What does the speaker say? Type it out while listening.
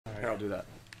Here, I'll do that.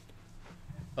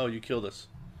 Oh, you killed us.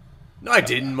 No, I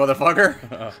didn't,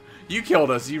 motherfucker. You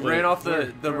killed us. You ran off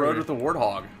the road with the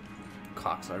warthog.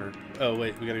 Cocksucker. Oh,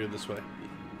 wait. We gotta go this way.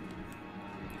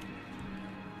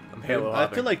 I'm halo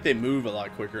hopping. I feel like they move a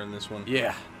lot quicker in this one.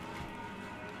 Yeah.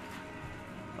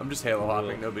 I'm just halo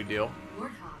hopping. No big deal.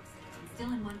 Warthog's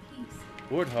still in one piece.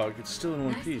 Warthog, it's still in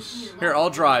one piece. Here,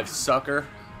 I'll drive, sucker.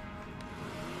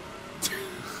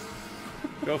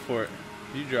 Go for it.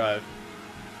 You drive.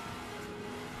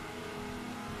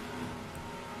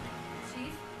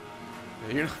 Chief?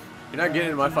 You're not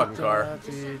getting in my fucking car. I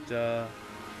didn't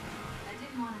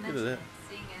want to mention it,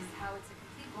 seeing as how it's a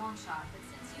complete long shot, but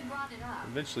since you brought it up...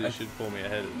 Eventually you should pull me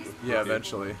ahead. Yeah,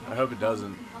 eventually. I hope it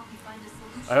doesn't.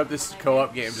 I hope this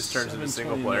co-op game just turns into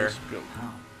single player.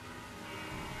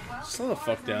 Slow the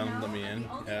fuck down, let me in,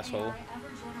 asshole.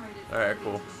 Alright,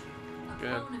 cool.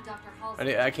 Good.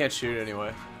 I can't shoot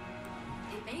anyway.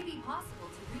 It may be possible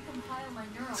to recompile my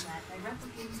neural net by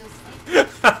replicating those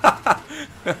statements.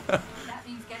 That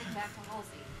means getting back to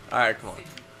Halsey. Alright, come on.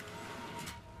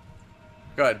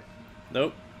 Go ahead.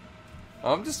 Nope.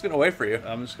 I'm just gonna wait for you.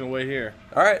 I'm just gonna wait here.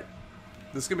 Alright.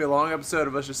 This is gonna be a long episode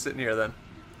of us just sitting here then.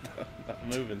 Not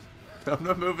moving. I'm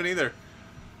not moving either.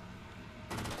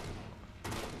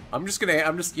 You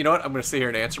know what? I'm gonna sit here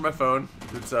and answer my phone.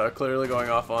 It's clearly going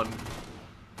off on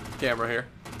camera here.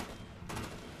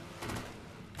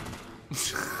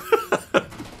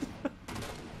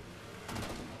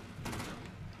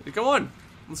 Come on,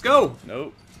 let's go.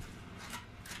 Nope.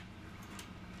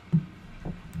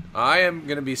 I am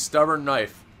gonna be stubborn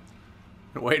knife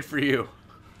and wait for you.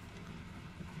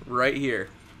 Right here.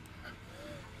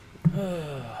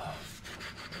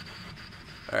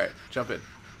 Alright, jump in.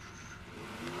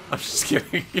 I'm just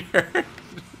kidding. Here,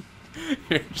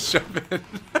 just jump in.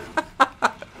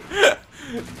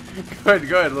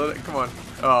 Go ahead, let it, come on.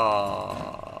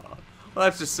 Aww. Well,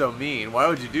 that's just so mean. Why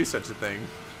would you do such a thing?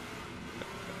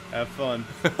 Have fun.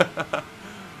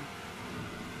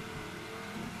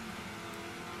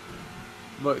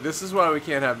 Look, this is why we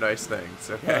can't have nice things,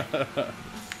 okay?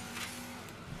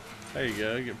 There you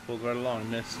go, you get pulled right along.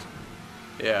 Missed.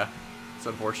 Yeah, it's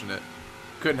unfortunate.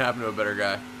 Couldn't happen to a better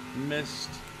guy. Missed.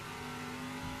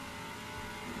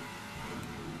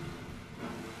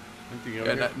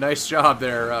 Yeah, nice job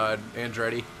there,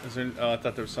 Andretti. Is there, oh, I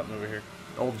thought there was something over here.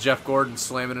 Old Jeff Gordon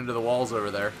slamming into the walls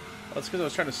over there. Well, that's because I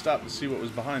was trying to stop to see what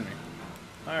was behind me.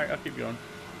 Alright, I'll keep going.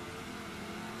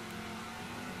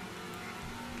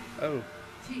 Oh.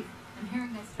 Chief, I'm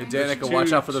hearing that. Hey, Danica,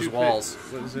 watch out for those walls.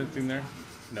 Is there anything there?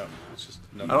 No, it's just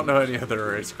nothing. I don't know any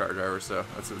other race car drivers, so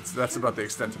that's about the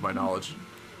extent of my knowledge.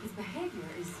 His behavior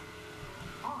is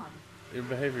odd. Your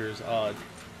behavior is odd.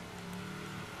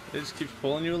 It just keeps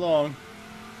pulling you along.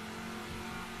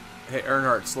 Hey,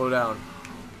 Earnhardt, slow down.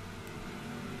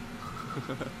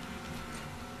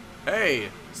 Hey,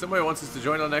 somebody wants us to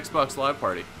join on Xbox Live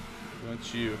Party. It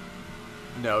wants you.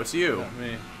 No, it's you. Not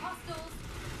me. Hostiles.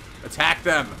 Attack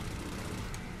them.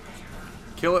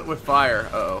 Kill it with fire.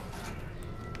 Uh-oh.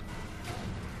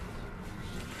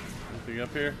 Anything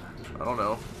up here? I don't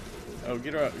know. Oh,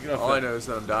 get off. All I know is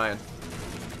that I'm dying.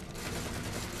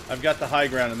 I've got the high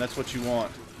ground, and that's what you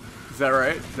want. Is that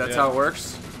right? That's how it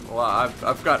works? Well,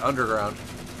 I've got underground,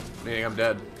 meaning I'm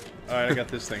dead. Alright, I got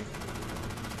this thing.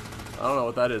 I don't know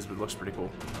what that is, but it looks pretty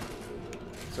cool.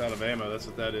 It's out of ammo, that's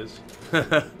what that is.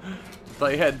 I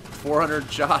thought you had 400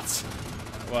 shots.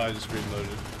 Well, I just reloaded.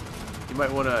 You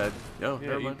might want to... No, Yeah,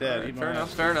 never eat mind. that, Right, eat fair my enough,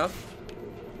 ass. fair enough.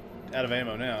 Out of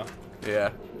ammo now.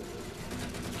 Yeah.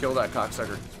 Kill that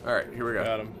cocksucker. Alright, here we go.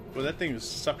 Got him. Well, that thing was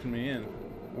sucking me in.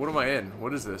 What am I in?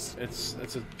 What is this? It's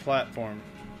a platform.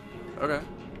 Okay.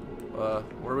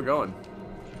 Where are we going?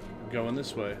 Going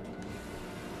this way.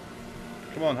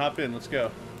 Come on, hop in, let's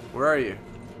go. Where are you?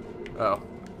 Oh.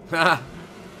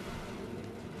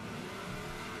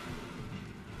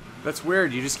 That's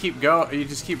weird. You just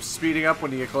keep speeding up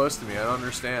when you get close to me. I don't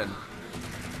understand.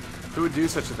 Who would do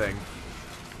such a thing?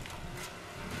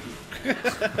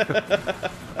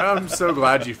 I'm so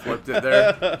glad you flipped it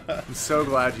there. I'm so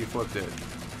glad you flipped it.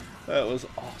 That was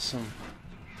awesome.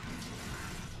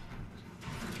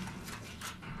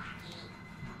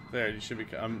 There, you should be.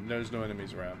 There's no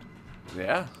enemies around.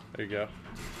 Yeah. There you go.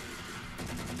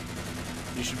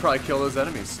 You should probably kill those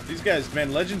enemies. These guys,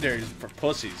 man, legendaries for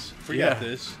pussies. Forget Yeah.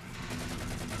 this.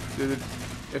 Dude,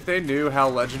 if they knew how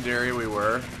legendary we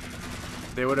were,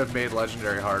 they would have made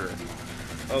legendary harder.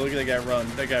 Oh, look at that guy run.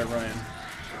 That guy running.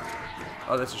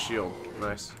 Oh, that's a shield.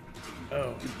 Nice.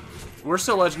 Oh. We're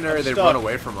so legendary I'm they stuck. run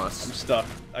away from I'm us. stuck.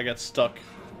 I got stuck.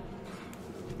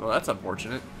 Well, that's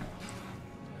unfortunate.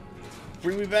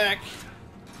 Bring me back.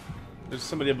 There's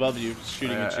somebody above you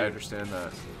shooting at you. I understand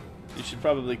that. You should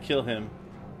probably kill him.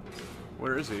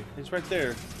 Where is he? He's right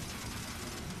there.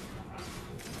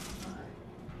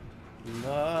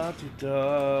 La di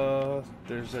da.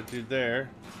 There's that dude there.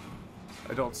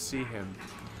 I don't see him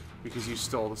because you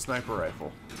stole the sniper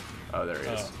rifle. Oh, there he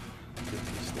is.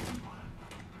 Oh.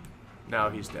 Now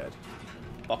he's dead.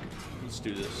 Fuck. Let's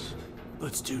do this.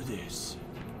 Let's do this.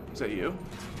 Is that you?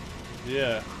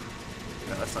 Yeah.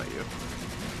 No, that's not you.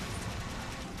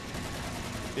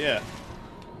 Yeah.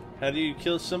 How do you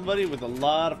kill somebody with a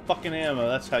lot of fucking ammo?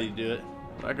 That's how you do it.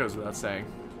 That goes without saying.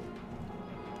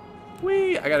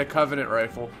 Whee! I got a Covenant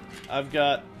rifle. I've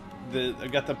got the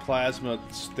plasma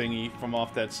thingy from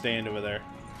off that stand over there.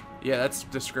 Yeah, that's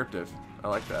descriptive. I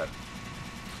like that.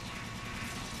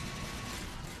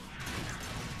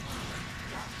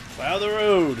 Plow the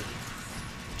road.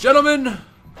 Gentlemen,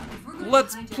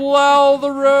 let's plow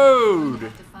the road. To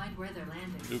find where they're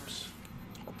landing. Oops.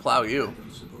 I'll plow you.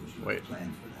 Wait.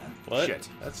 What? Shit.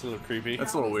 That's a little creepy.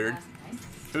 That's a little weird.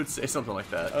 Who would say something like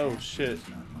that? Oh shit.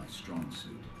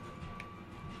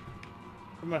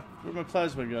 Where'd my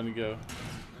plasma gun go?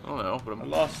 I don't know, but I I'm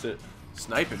lost it.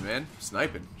 sniping, man.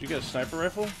 Sniping. Did you get a sniper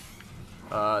rifle?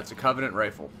 It's a Covenant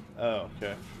rifle. Oh,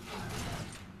 okay.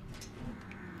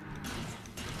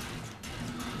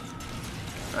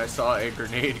 I saw a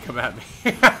grenade come at me.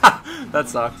 That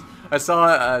sucked. I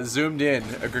saw zoomed in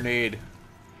a grenade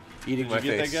eating my face.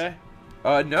 Did you get that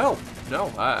guy? No,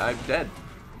 I'm dead.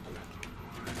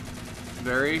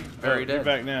 Very Alright, dead. You're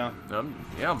back now.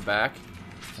 Yeah, I'm back.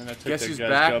 And I took Guess that who's guy's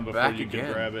back- gun before back you again.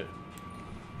 could grab it.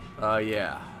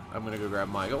 Yeah. I'm gonna go grab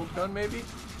my old gun, maybe?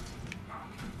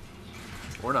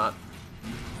 Or not.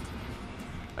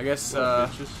 I guess, Little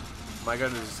bitches. my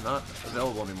gun is not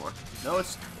available anymore. No,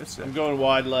 it's I'm going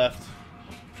wide left.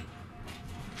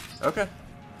 okay.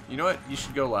 You know what? You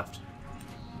should go left.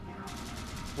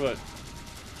 What?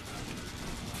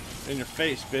 In your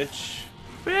face, bitch.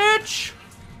 Bitch!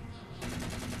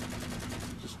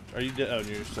 Are you dead? Oh,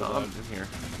 you're still I'm alive. in here.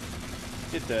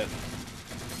 Get that.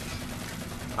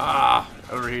 Ah!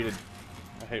 Overheated.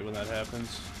 I hate when that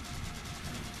happens.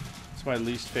 It's my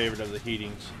least favorite of the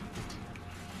heatings.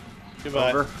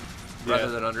 Goodbye. Over? Yeah.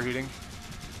 Rather than underheating?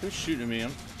 Who's shooting at me?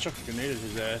 I'm chucking a grenade at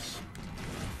his ass.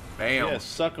 Bam. Yeah,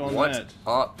 suck on What's that.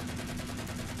 up?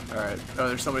 Alright. Oh,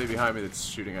 there's somebody behind me that's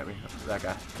shooting at me. That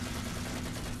guy.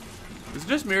 Is it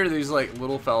just me or do these, like,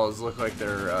 little fellas look like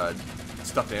they're,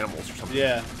 stuffed animals or something?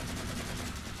 Yeah.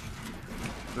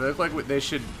 They look like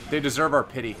they deserve our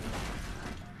pity.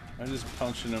 I'm just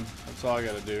punching him. That's all I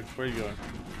gotta do. Where are you going?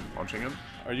 Punching him?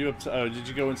 Are you up to, oh, did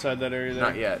you go inside that area there?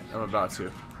 Not yet. I'm about to.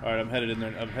 Alright, I'm headed in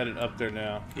there. I'm headed up there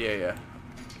now. Yeah.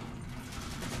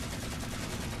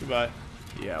 Goodbye.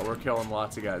 Yeah, we're killing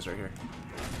lots of guys right here.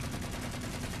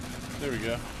 There we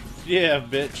go. Yeah,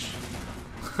 bitch.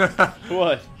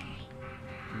 What?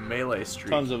 Melee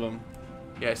streak. Tons of them.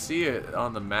 Yeah, I see it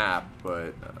on the map,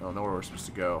 but I don't know where we're supposed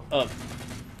to go. Up.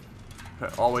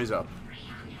 Always up.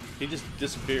 He just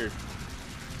disappeared.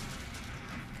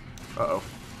 Uh-oh.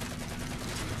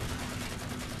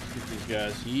 Get these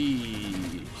guys.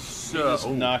 He Just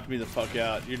knocked me the fuck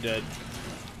out. You're dead.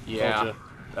 Yeah. Told ya.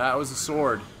 That was a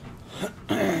sword.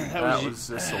 that was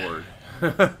a sword.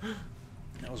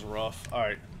 That was rough.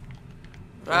 Alright.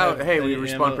 Oh, hey, we Any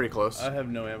respawned ammo? pretty close. I have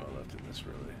no ammo left in this,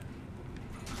 really.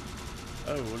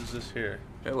 Oh, what is this here?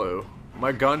 Hello.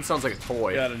 My gun sounds like a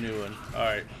toy. Got a new one.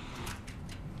 Alright.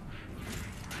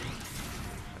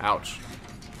 Ouch.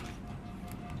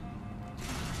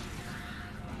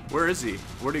 Where is he?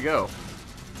 Where'd he go?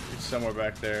 He's somewhere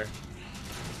back there.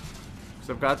 Because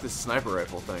I've got this sniper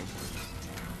rifle thing.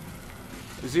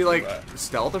 Is he like Right.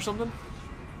 stealth or something?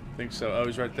 I think so. Oh,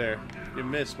 he's right there. You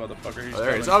missed, motherfucker. He's Oh,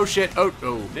 there he is. coming. Oh shit. Oh.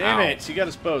 Damn Ow. it. He got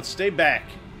us both. Stay back.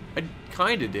 I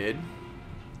kinda did.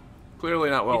 Clearly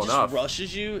not well he just enough.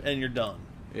 rushes you and you're done.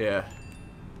 Yeah.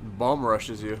 Bum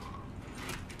rushes you.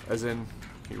 As in,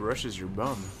 he rushes your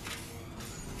bum.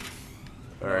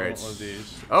 I Alright. want one of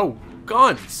these. Oh,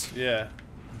 guns! Yeah.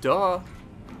 Duh.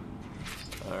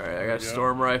 Alright, I got a you go.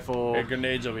 storm rifle. Hey,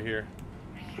 grenades over here.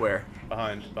 Where?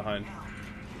 Behind.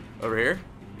 Over here?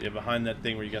 Yeah, behind that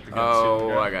thing where you got the gun.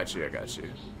 Oh, I got you. Get rid of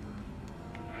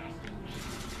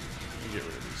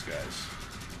these guys.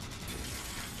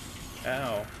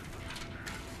 Ow.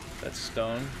 That's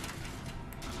stone.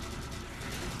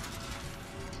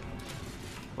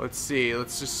 Let's see.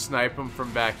 Let's just snipe him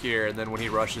from back here, and then when he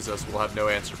rushes us, we'll have no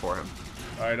answer for him.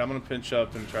 Alright, I'm gonna pinch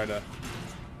up and try to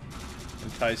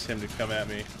entice him to come at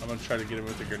me. I'm gonna try to get him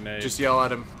with a grenade. Just yell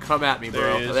at him. Come at me, There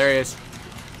bro. he is. There he is.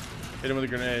 Hit him with a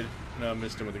grenade. No, I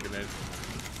missed him with a grenade.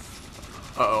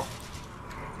 Uh-oh.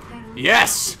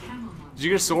 Yes! Did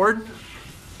you get a sword?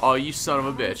 Oh, you son of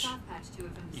a bitch.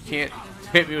 You can't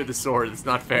hit me with the sword. It's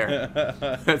not fair.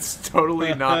 That's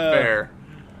totally not fair.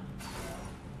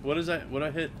 What is that? What I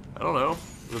hit? I don't know.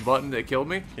 The button that killed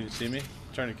me? Can you see me?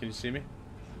 Turner, can you see me?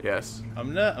 Yes.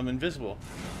 I'm not. I'm invisible.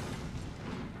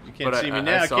 You can't But see me I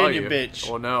now, saw can you, bitch?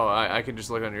 Well, no. I can just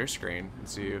look on your screen and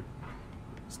see you.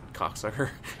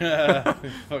 Cocksucker. You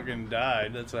fucking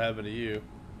died. That's what happened to you.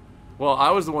 Well,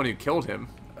 I was the one who killed him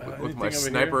with my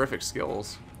anything over here? sniperific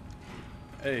skills.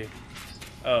 Hey.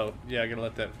 Oh, yeah, I gotta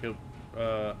let that feel.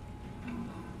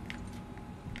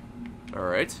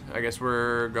 Alright, I guess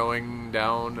we're going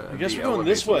down. I guess we're going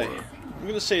this way. I'm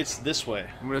gonna say it's this way.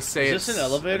 I'm gonna say Is it's this an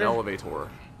elevator? An elevator.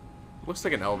 Looks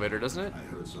like an elevator, doesn't it? I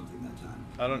heard something that time.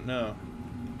 I don't know.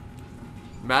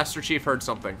 Master Chief heard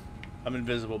something. I'm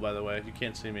invisible, by the way. You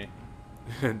can't see me.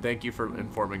 And thank you for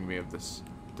informing me of this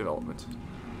development.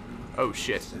 Oh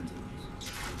shit. Sentinels.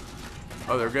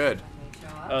 Oh, they're good.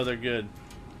 Oh, they're good.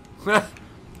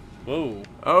 Whoa.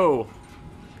 Oh.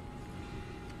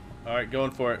 Alright,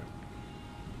 going for it.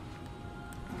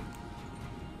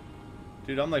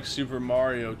 Dude, I'm like Super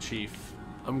Mario Chief.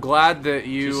 I'm glad that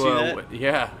you, Did you see that?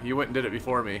 yeah, you went and did it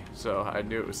before me, so I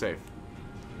knew it was safe.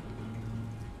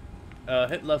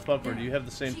 Hit left bumper. Do you have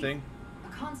the same Chief, thing? A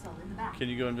console in the back. Can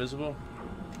you go invisible?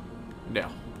 No.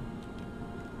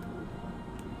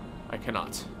 I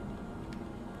cannot.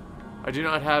 I do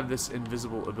not have this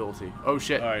invisible ability. Oh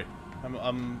shit. Alright.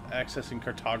 I'm accessing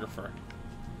cartographer.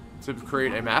 To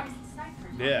create a map?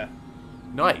 Yeah.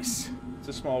 Nice. It's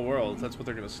a small world. That's what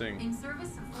they're gonna sing. In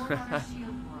service of Forerunner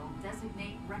Shield World,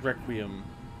 designate Requiem.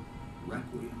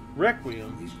 Requiem. At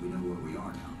Requiem? least we know where we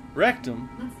are now. Wrecked him?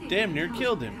 Let's see if Damn we near can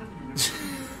killed post him.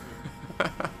 the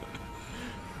covenant.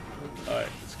 Alright,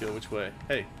 let's go. Which way?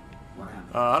 Hey. What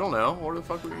happened? I don't know. Where the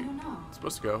fuck were I we don't know.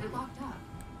 supposed to go? They're locked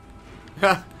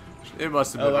up. It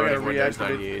must have Oh, been I gotta running Windows reactivate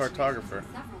 98. the cartographer.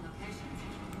 Several locations.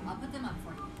 I'll put them up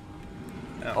for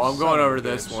you. Oh, I'm son going of over a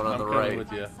this bitch. one on I'm the coming right.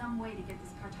 with you. Find some way to get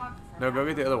this cartographer No, go out.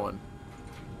 get the other one.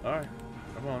 Alright.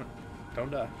 I'm on it.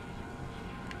 Don't die.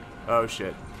 Oh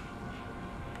shit.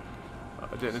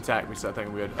 It didn't attack me, so I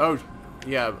think we had. Oh,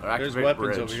 yeah. Activate There's weapons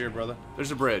bridge. over here, brother.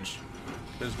 There's a bridge.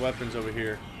 There's weapons over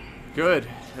here. Good.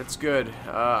 That's good.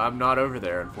 I'm not over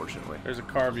there, unfortunately. There's a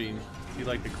carbine. You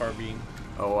like the carbine?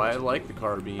 Oh, I like the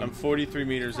carbine. I'm 43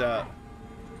 meters out.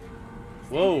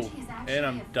 Whoa. Energy is actually And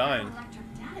I'm a dying.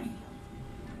 ferroelectric data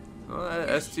field. Well,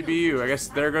 STBU. I guess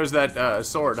there goes that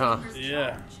sword, huh?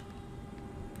 Yeah.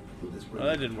 Will this Well,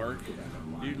 that didn't work.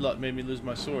 You made me lose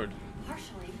my sword.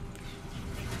 Partially.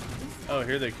 Oh,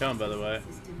 here they come, by the way.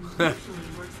 System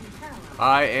usually works in parallel.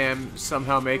 I am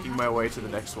somehow making my way to the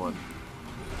next one.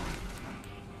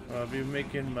 I'll be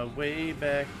making my way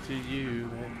back to you.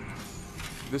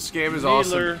 This game is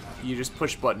Needler. awesome. You just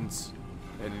push buttons,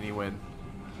 and then you win.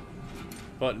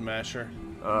 Button masher.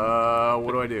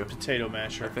 What do I do? Potato I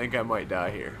masher. think I might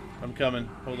die here. I'm coming.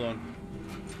 Hold on.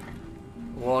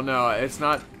 Well, no, it's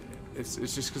not. It's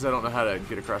just because I don't know how to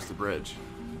get across the bridge.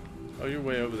 Oh, you're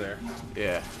way over there.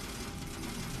 Yeah.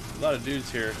 A lot of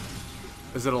dudes here.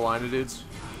 Is it a line of dudes?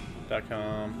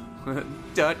 .com.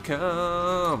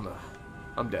 .com.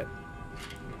 I'm dead.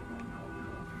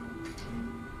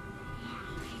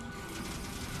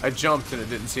 I jumped and it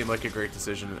didn't seem like a great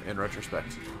decision in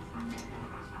retrospect.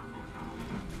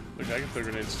 Look, I can throw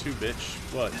grenades too, bitch.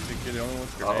 What? You think you're the only one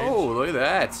with grenades? Oh, look at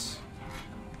that.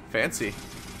 Fancy.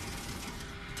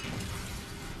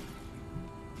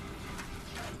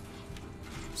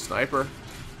 Sniper.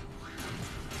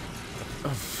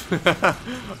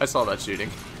 I saw that shooting.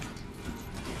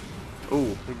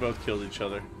 Ooh. We both killed each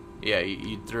other. Yeah,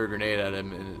 you threw a grenade at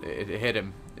him and it hit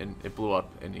him and it blew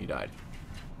up and he died.